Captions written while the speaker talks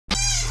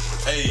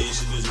Hey,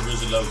 it's your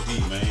Rizzle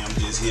OD, man. I'm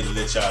just here to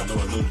let y'all know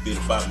a little bit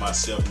about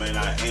myself, man.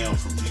 I am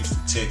from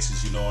Houston,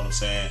 Texas, you know what I'm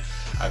saying?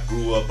 I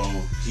grew up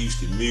on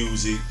Houston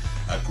music.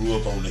 I grew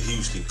up on the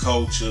Houston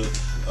culture.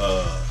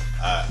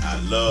 I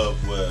love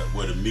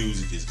where the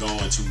music is going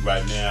to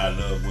right now. I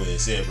love where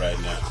it's at right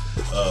now.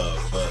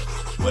 But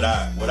what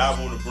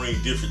I want to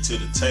bring different to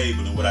the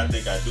table, and what I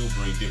think I do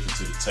bring different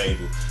to the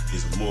table,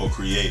 is a more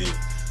creative,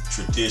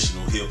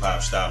 traditional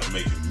hip-hop style of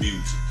making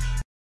music.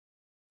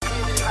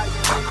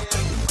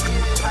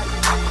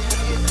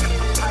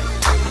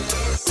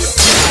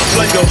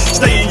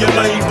 Stay in your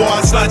lane, boy,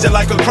 I slide you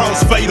like a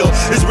crossfader.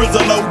 It's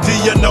Rizzle OD,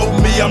 you know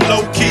me, I'm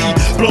low-key.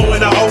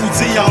 Blowing a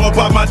OZ, all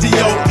about my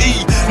DOE.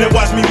 Now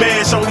watch me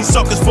mash on these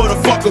suckers for the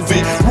fuck of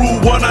it. Rule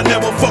 1, I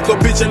never fuck a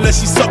bitch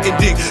unless she sucking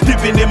dick.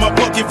 Dipping in my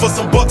bucket for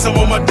some bucks, I'm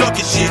on my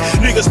ducking shit.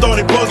 Niggas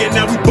started bugging,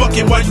 now we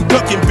bucking while you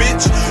ducking,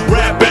 bitch.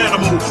 Rap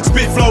animal,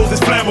 spit flows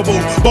is flammable.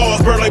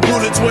 Bars burn like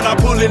bullets when I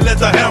pull it, let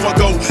the hammer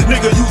go.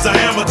 Nigga, use an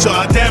amateur,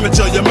 I damage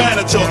her, your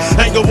manager.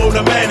 Ain't gon' want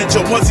a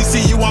manager, once he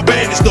see you, I'm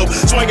banished up.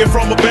 Swinging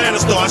from a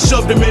banister, I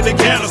shoved him in the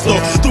canister.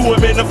 Threw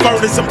him in the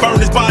furnace and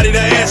burned his body to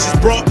ashes,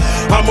 bruh.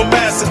 I'm a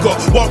massacre,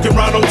 walking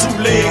around on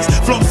 2 legs.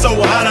 Flow so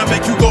hot, I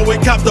make you go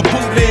and cop the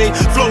bootleg.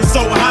 Flow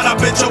so hot, I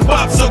bet your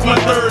pop suck my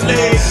 3rd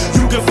leg.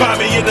 You can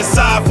find me in the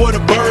side where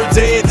the bird's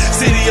head.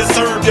 City is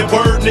served that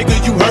word, nigga,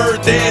 you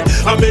heard that.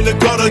 I'm in the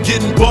gutter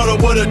getting butter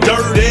with a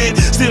dirt head.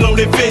 Still on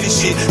that fetty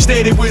shit,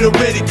 steady with a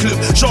ready clip.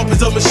 Sharp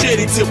as a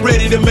machete tip,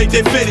 ready to make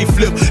that fetty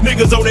flip.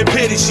 Niggas on that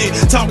petty shit,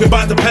 talking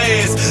about the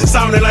past.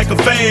 Sounding like a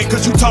fan,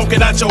 cause you talking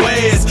out your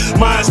ass.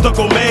 Mine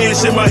stuck on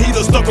mash and my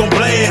heater stuck on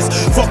blast.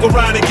 Fuck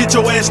around and get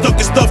your ass stuck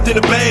and stuffed in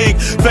a bag.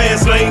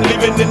 Fast lane,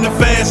 living in the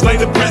fast lane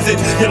of prison.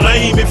 You're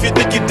lame if you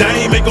think your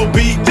dame ain't gon'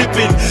 be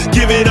dipping.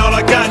 Give it all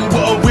I got and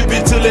put a whip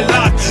it till it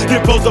lock. Then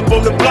post up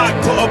on the block,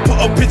 put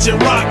a pitch in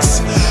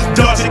rocks.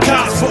 Dodging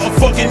cops for a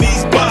fucking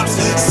these bops.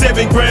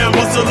 7 gram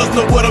hustlers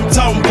know what I'm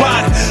talking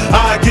about.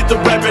 I get the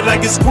rapping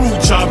like it's screw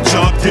chop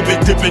chop.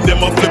 Dipping, then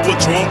my flipper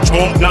trunk,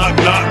 knock,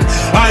 knock.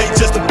 I ain't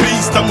just a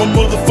beast, I'm a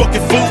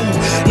motherfucking fool.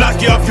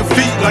 Knock you off your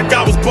feet like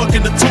I was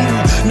bucking the tool.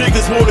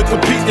 Niggas wanna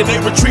compete, then they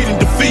retreat in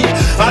defeat.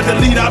 I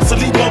delete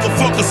obsolete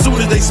motherfuckers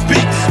soon as they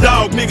speak.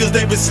 Dog niggas,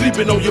 they been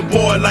sleeping on your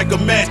boy like a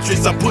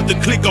mattress. I put the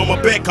click on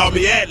my back, call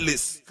me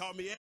Atlas. It's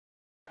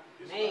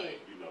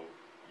like, you know,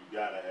 you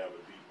gotta have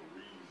a deeper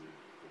reason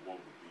to want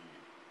to be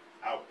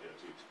out there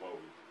to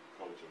expose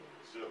culture of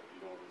yourself, you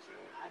know what I'm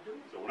saying? I do.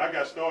 So when I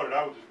got started,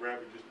 I was just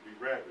rapping just to be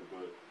rapping,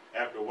 but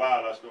after a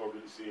while, I started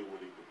really seeing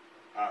what it could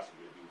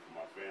possibly do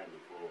for my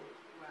family, for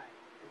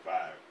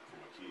provide for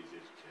my kids'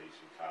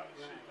 education, college,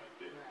 shit like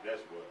that.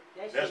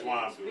 That's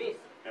why I'm doing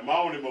it. And my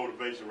only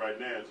motivation right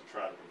now is to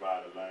try to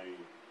provide a lane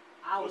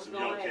for some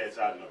young cats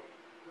I know.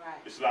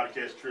 It's a lot of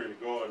cats trying to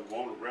go and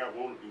want to rap,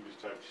 want to do this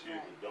type of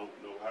shit, but don't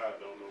know how,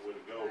 don't know where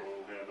to go,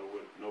 don't have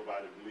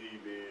nobody to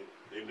believe in.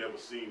 They've never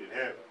seen it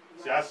happen.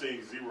 See, I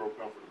seen zero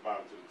come from the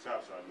bottom to the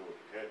top, so I know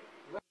it can happen.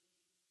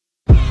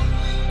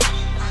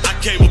 I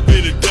came up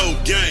in the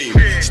dope game,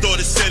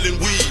 started selling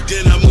weed,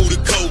 then I moved to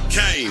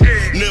cocaine.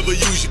 Never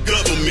use your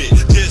government,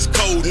 just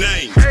code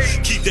names.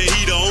 Keep the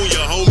heater on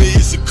your homie,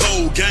 it's a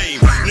cold game.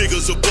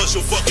 Niggas will bust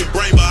your fucking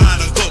brain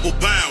behind a couple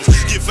pounds.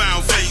 Get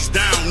found face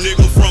down,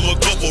 nigga, from a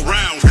couple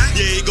rounds.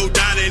 Yeah, it go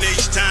down in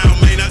H-Town,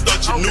 man, I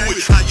thought you knew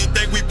it. How you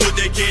think we put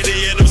that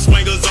candy and them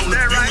swingers on the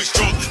Buick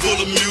trunk full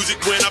of music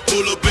when I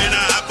pull up in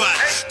a hot pot.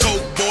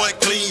 Coke boy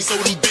clean, so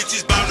them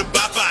bitches bound to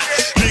buy fight.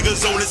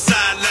 Niggas on the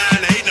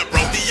sideline, hating, I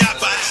brought the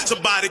iPod.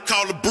 Somebody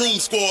call the broom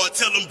squad,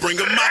 tell them bring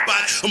 'em my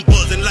pot. I'm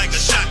buzzing like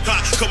a shot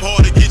clock, come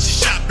hard to get your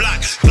shot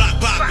blocked. Block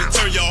pop and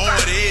turn your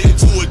hard head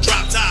into a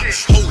drop top.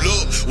 Hold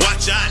up,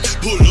 watch out,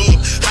 pull up,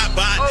 hop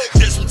out.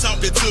 Just from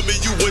talking to me,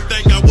 you would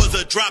think I was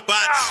a drop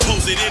out.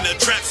 Posted in a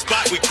trap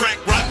spot with crack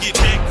rock, get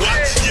that guap.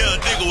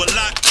 Yeah, nigga was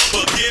locked,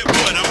 but get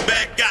what, I'm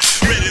back out.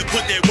 Ready to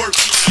put that work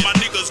in, my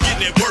niggas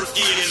getting that work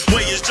in.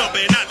 Way is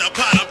jumping out the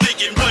pot, I'm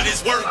thinking what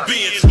is work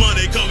being.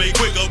 Money coming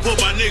quicker, put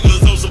my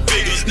niggas on some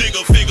figures.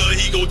 Nigga figure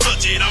he gon'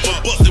 touch it,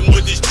 I'ma bust him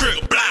with this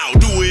trigger. Blow,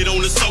 do it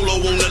on the solo,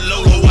 on the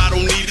low, I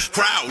don't need a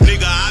crowd.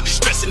 Nigga, I be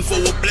stressing for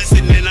a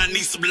blessing and I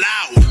need some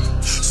loud.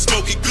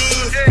 Smoking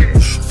good,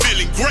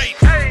 feeling great.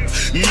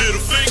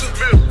 Middle finger,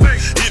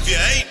 if you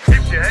hate.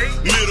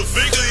 Middle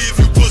finger if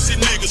you pussy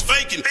niggas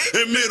faking.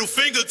 And middle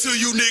finger to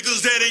you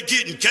niggas that ain't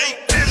getting cake.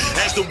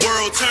 As the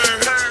world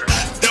turns,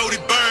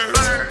 Dodie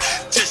burns.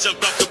 Just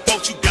jumped off the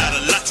boat, you got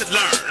a lot to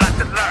learn.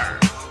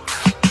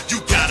 You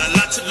got a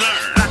lot to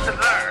learn.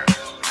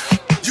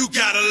 You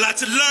got a lot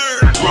to learn.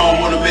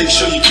 Wrong, wanna make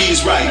sure your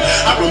kids right.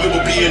 I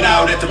remember being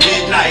out at the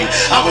midnight.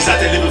 I was out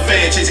there living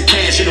fast, chasing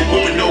cash in a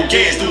whip with no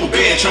gas, doing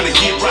bad, trying to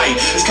get right.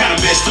 It's kinda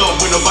messed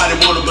up when nobody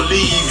wanna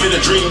believe in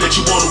a dream that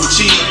you wanna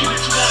achieve.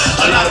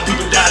 A lot of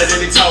people doubted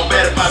and they talk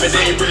bad about me,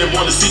 they ain't really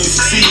wanna see me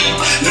succeed.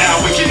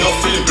 Now waking up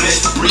feeling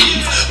blessed to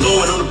breathe.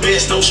 Blowing on the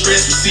best, no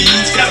stress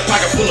recedes. Got a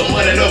pocket full of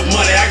money, enough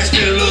money, I can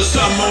spend a little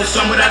something on something.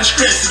 some without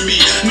stressing me.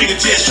 Nigga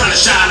just tryna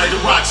shine like the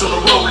rocks on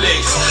a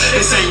Rolex.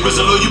 This ain't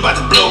Rizzle, you about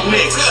to blow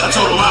next. I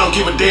told him I don't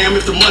give a damn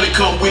if the money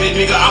come with it,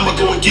 nigga. I'ma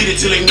go and get it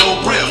till ain't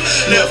no breath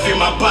left in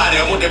my body.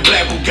 I want that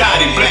black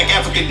Bugatti, black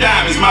African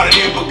diamonds, mounted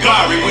in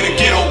Bulgari. With a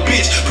ghetto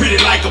bitch, pretty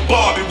like a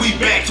Barbie. We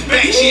back to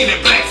back, she in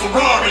that black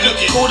Ferrari,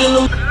 looking cool in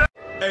them.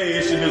 Hey,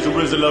 it's your nigga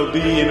Rizzle OD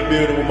in the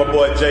building with my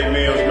boy J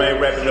Mills, man,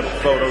 wrapping up a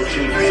photo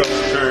shoot for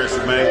Social Currency,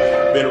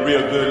 man. Been a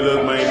real good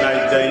look, man,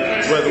 nice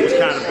day. Weather was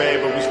kind of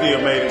bad, but we still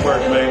made it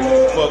work, man.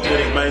 Fuck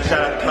with it, man. Shout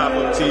out to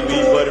Pop-Up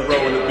TV, Buddy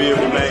Roll in the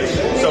building, man.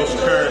 Social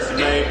Currency,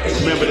 man.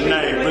 Remember the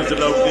name,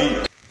 Rizzle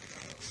OD.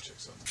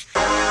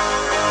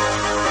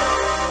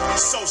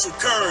 Social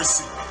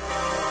Currency.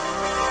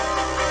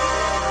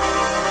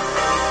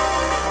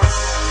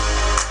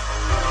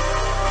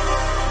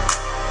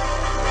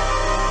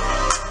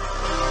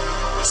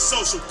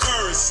 Social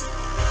Currency.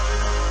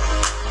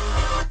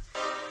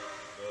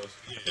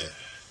 Yeah.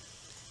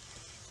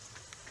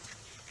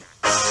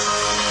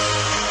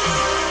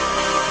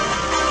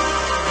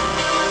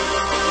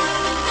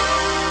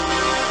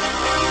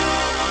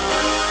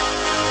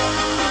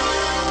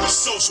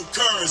 Social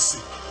Currency.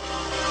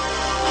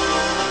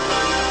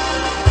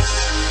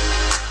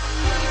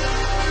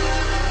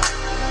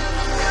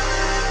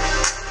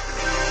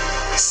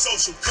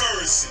 Social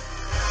Currency.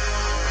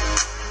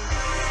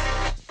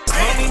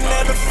 Money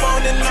never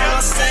falling, all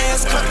I say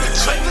is cut the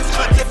check.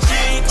 If you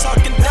ain't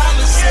talking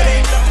dollars, it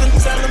ain't nothing,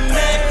 tell them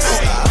next.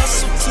 I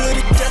hustle to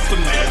the death of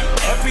me,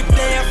 every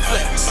day I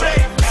flex.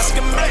 Ask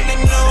them if they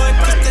know it,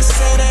 cause they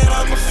say that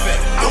I'm a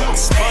fake.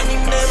 Money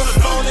never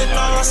falling,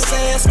 all I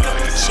say is cut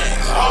the check.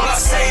 All I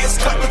say is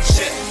cut the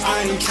check.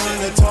 I ain't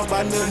tryna talk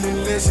about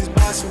nothing unless it's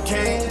buy some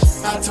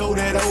cash. I told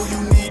that, oh, you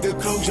need to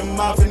close your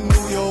mouth and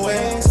move your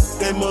ass.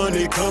 That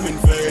money coming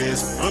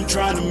fast, I'm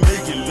trying to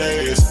make it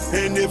last.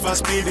 And if I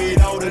spend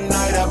it all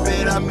tonight, I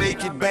bet I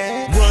make it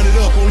back. Run it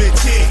up on that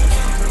check,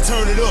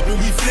 turn it up and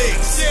we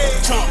flex.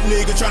 Chump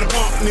nigga tryna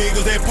pump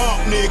niggas, that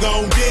pump nigga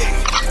on deck.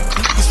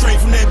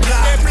 Straight from that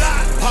block,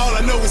 all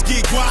I know is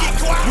get guap.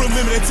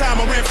 Remember that time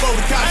I ran for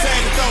the cops, had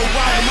to throw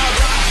right in my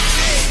rock.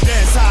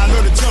 That's how I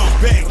learn to jump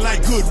back,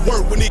 like good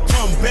work when it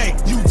come back.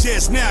 You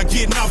just now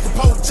getting off the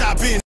porch, I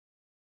been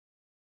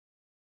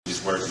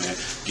Just working, man.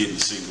 Getting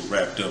the single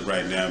wrapped up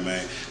right now,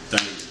 man.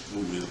 Things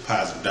moving in a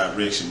positive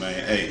direction,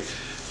 man. Hey,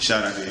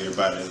 shout out to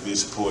everybody that's been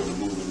supporting the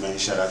movement, man.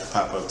 Shout out to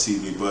Pop-Up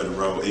TV, Buddy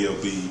Roll,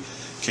 LB.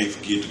 Can't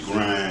forget the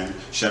grind.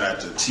 Shout out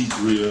to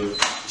T-Grill,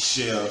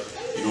 Chef.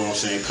 You know what I'm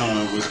saying?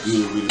 Con, what's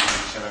good with it, man?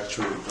 Shout out to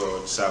Trinity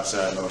Garden, South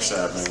Side, North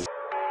Side, man.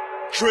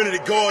 Trinity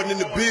Garden in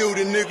the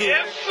building, nigga.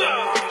 Yes,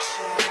 sir.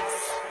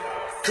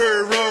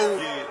 Curry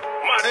Road. Yeah.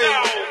 My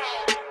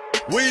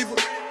dogs. Weaver.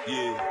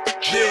 Yeah.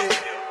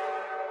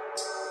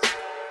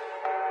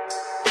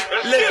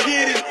 Let's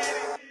get it.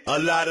 A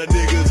lot of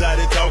niggas out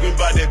there talking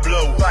about that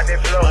blow.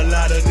 A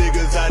lot of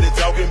niggas out there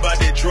talking about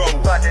that dro.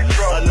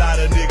 A lot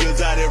of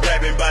niggas out there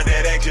rapping about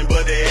that action,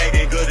 but they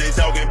acting good. They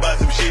talking about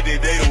some shit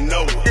that they don't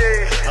know.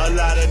 A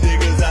lot of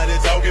niggas out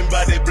there talking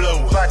about that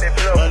blow.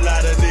 A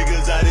lot of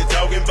niggas out there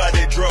talking about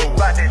that dro.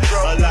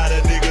 A lot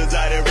of niggas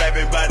out there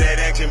rapping about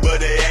that action, but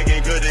they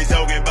acting good. They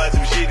talking about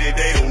some shit that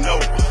they don't know.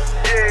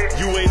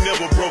 You ain't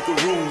never broke the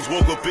rules.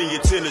 Woke up in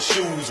your tennis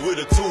shoes with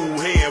a tool,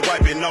 hand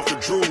wiping off the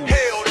drool.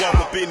 Walk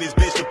up in this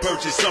bitch to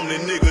purchase something,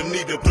 nigga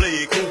need to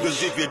play it cool. Cause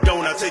if you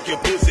don't, I take your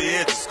pussy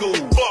at the school.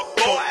 Fuck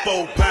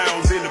 4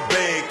 pounds in the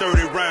bag,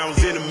 30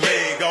 rounds in the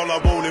mag. All I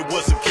wanted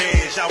was some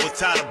cash. I was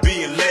tired of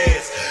being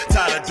last,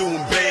 tired of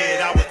doing bad.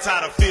 I was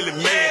tired of feeling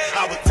mad.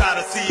 I was tired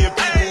of seeing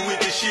people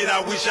with the shit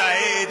I wish I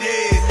had.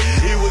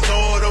 Yeah, it was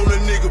hard on a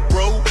nigga,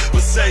 bro.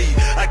 But say,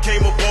 I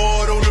came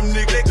aboard on them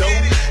niggas, though.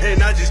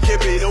 And I just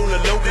kept it on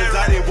the low, cause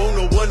I didn't want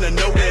no one to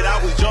know that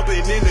I was jumping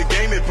in the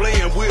game and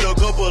playing with a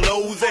couple of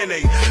O's, and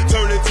they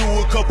turned into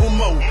a couple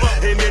more.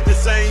 And at the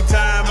same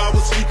time, I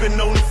was sleeping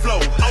on the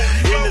floor,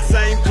 in the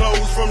same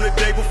clothes from the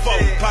day before.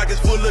 Pockets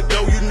full of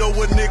dough, you know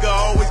a nigga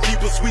always keep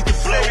a sweet to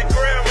flow.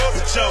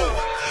 But yo,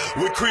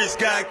 when Chris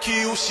got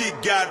killed, shit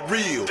got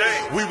real.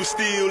 We was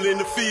still in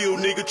the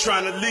field, nigga,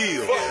 trying to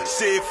live.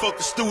 Said fuck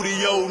the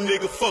studio,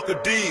 nigga, fuck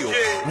a deal.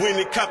 When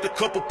it copped a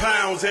couple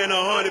pounds and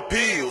 100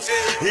 pills.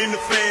 In the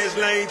fast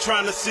lane,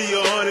 trying to see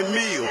 100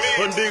 mil.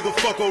 A nigga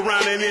fuck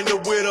around and end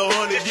up with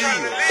 100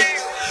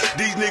 years.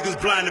 These niggas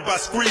blinded by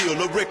Skrill.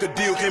 A record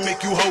deal can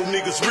make you whole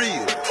niggas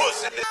real.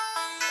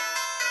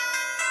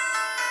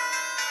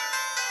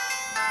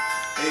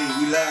 Hey,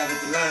 we live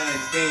at the lines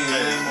again,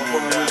 man. My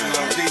boy Rizzle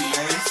OD,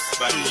 man.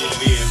 About to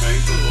get in, man.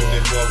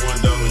 That boy $1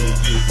 in this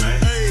bitch, man.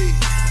 Hey,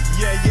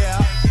 yeah,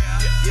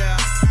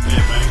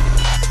 man.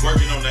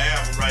 Working on the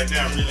album right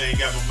now. Really ain't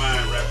got my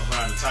mind wrapped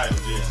around the title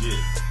just yet.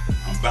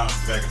 I'm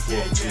bouncing back and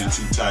forth between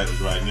 2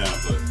 titles right now,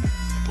 but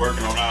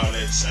working on all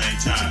that at the same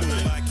time,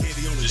 man.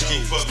 Just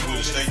keep fucking with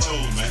it. Stay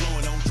tuned, man.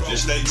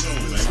 Just stay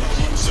tuned, man.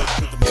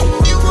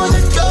 You wanna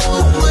go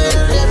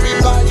where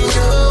everybody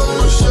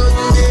knows, show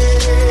you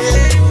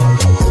there.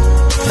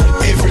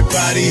 Everybody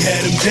Everybody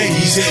had them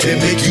days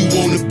that make you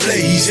wanna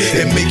blaze,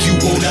 that make you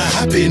wanna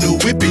hop in a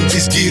whip and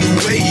just get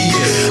away.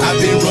 I've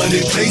been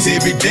running plays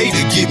every day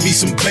to get me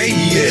some pay.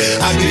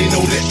 I've been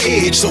on the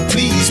edge, so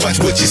please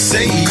watch what you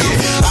say.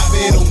 I've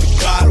been on the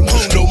bottom,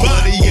 no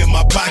money in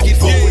my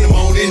pocket. 4 in the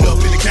morning, up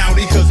in the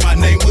county, cause my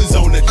name was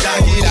on the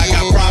docket. I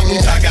got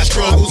problems, I got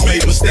struggles,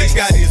 made mistakes,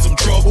 got in some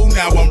trouble.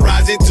 Now I'm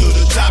rising to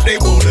the top,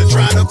 they wanna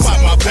try to pop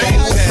my pain.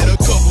 Had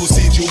a couple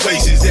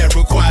situations that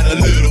required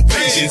a little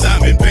patience.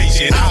 I'm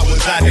impatient, I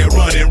was out there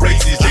running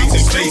races,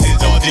 chasing faces,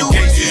 dodging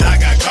cases. I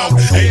got caught,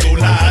 ain't gon'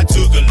 lie, I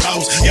took a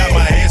loss. Got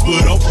my ass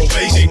put on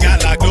probation,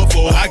 got locked up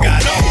for I got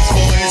all these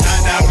boys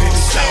hot down in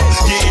the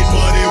south, getting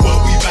money, what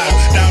we bout.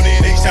 Down in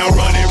H-Town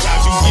running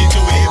routes, you get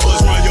your head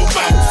bust, run your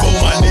mouth. For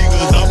my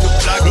niggas off the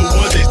block, the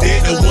ones that's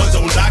dead, the ones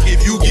on lock.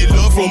 If you get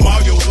love from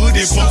all your hood,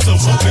 then bump some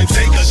up and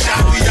take a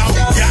shot. We all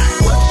we got.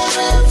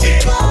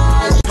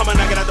 Come on,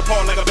 knock it out the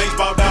park like a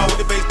baseball dog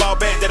with a baseball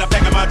bat that I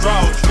pack in my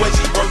drawers. When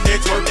she work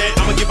that,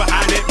 I'ma get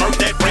behind that, work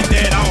that, break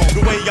that on.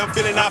 The way I'm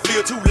feeling, I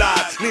feel too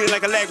live. Leaning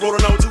like a lag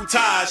rolling on 2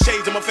 tires.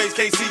 Shades on my face,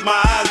 can't see my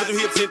eyes. With them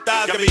hips and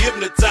thighs, got me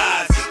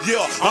hypnotized.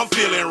 Yeah, I'm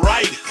feeling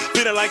right.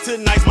 Feeling like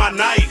tonight's my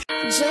night.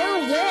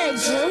 Junior.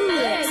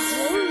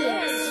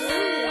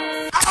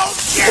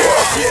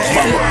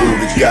 Mama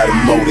booty got a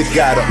motor,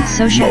 got a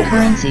Social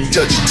currency.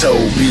 Touch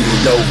your toe,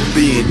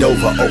 bend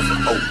over.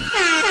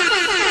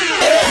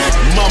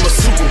 Mama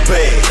super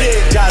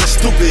bad, got a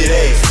stupid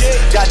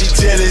ass. Got these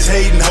jealous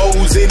hating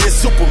hoes in it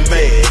super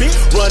mad.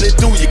 Running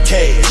through your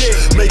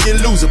cash, make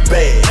it lose a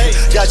bag.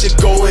 Got you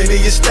going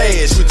in your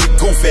stash with your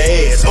goofy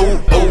ass. Oh,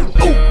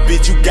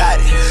 bitch you got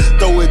it.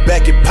 Throw it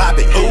back and pop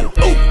it. Oh,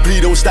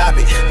 please don't stop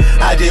it.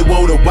 I just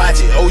wanna watch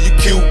it. Oh, you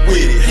cute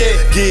with it.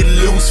 Get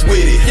loose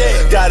with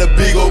it. Got a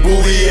big old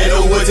booty and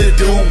know what to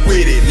do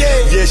with it.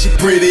 Yeah, she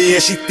pretty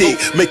and she thick,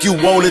 make you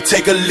wanna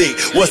take a lick.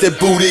 Once that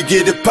booty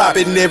get it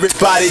poppin',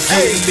 everybody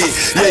get lit.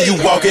 Yeah,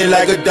 you walking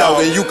like a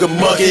dog and you can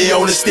monkey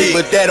on a stick,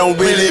 but that don't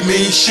really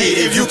mean shit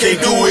if you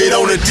can't do it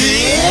on a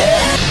dick.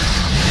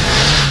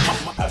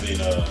 I've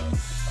been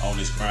on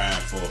this grind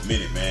for a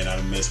minute, man. I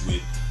done messed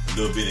with a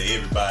little bit of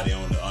everybody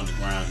on the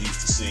underground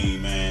Houston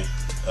scene, man.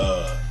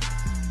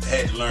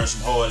 Had to learn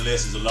some hard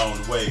lessons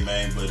along the way,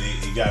 man, but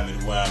it got me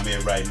to where I'm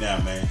at right now,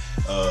 man.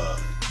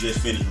 Just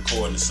finished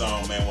recording the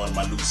song, man, one of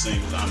my new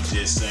singles, I'm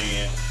Just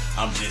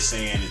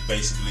Saying is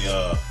basically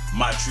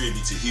my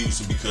tribute to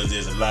Houston, because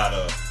there's a lot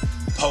of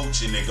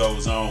poaching that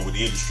goes on with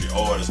industry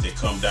artists that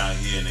come down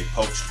here and they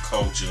poach the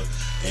culture,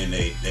 and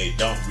they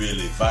don't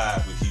really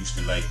vibe with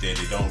Houston like that.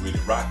 They don't really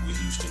rock with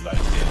Houston like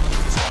that.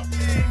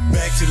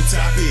 Back to the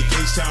topic,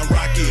 H-Town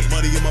rocket,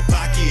 money in my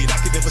pocket, I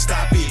can never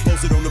stop it.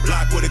 Posted on the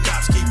block where the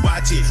cops keep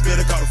watching.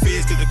 Better call the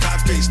feds cause the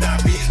cops can't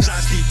stop it.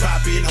 Shots keep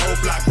popping, whole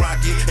block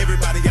rocket.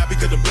 Everybody out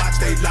because the block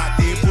stay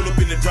locked in. Pull up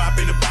in the drop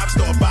and the pop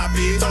start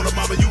popping. Told her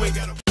mama you ain't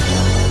got a...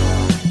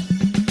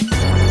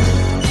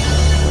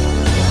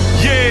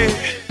 Yeah.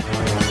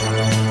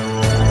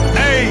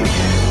 Hey.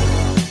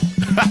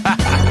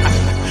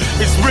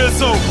 It's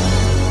Rizzle.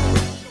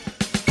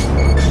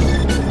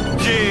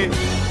 Yeah.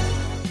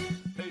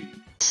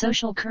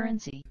 Social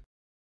currency.